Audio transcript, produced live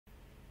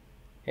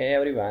Hey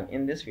everyone,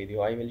 in this video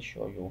I will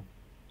show you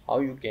how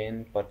you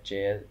can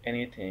purchase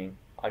anything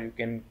or you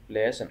can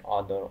place an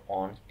order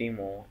on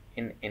Temu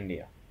in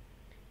India.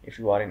 If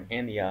you are in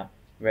India,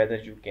 whether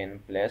you can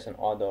place an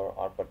order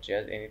or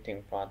purchase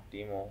anything from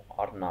Temu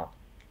or not.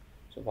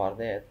 So for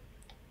that,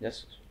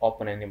 just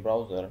open any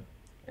browser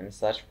and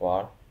search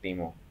for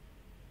Temu.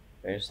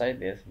 When you see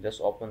this, just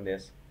open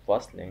this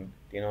first link,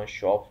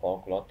 shop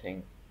for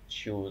clothing,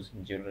 shoes,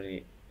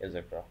 jewelry,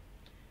 etc.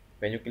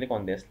 When you click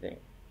on this link,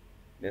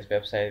 this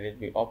website will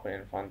be open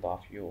in front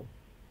of you.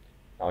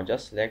 Now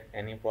just select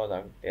any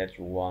product that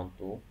you want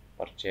to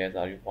purchase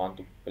or you want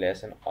to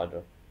place an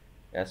order.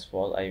 As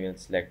suppose I will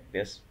select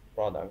this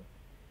product.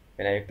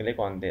 When I click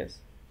on this,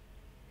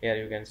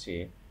 here you can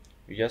see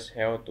you just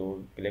have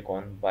to click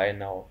on buy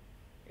now.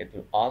 It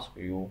will ask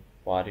you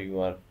for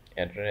your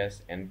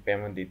address and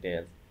payment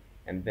details,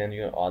 and then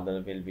your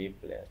order will be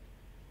placed.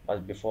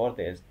 But before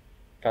this,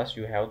 first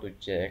you have to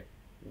check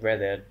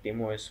whether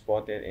Temu is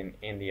spotted in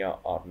India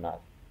or not.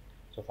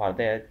 So for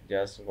that,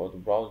 just go to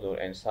browser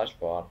and search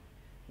for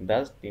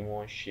does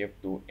Temu ship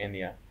to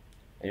India?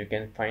 And you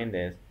can find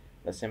this.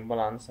 The simple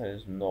answer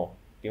is no.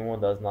 Temu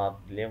does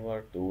not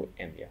deliver to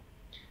India.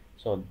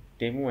 So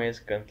Temu is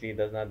currently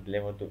does not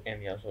deliver to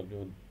India, so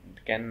you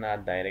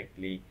cannot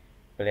directly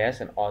place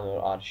an order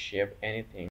or ship anything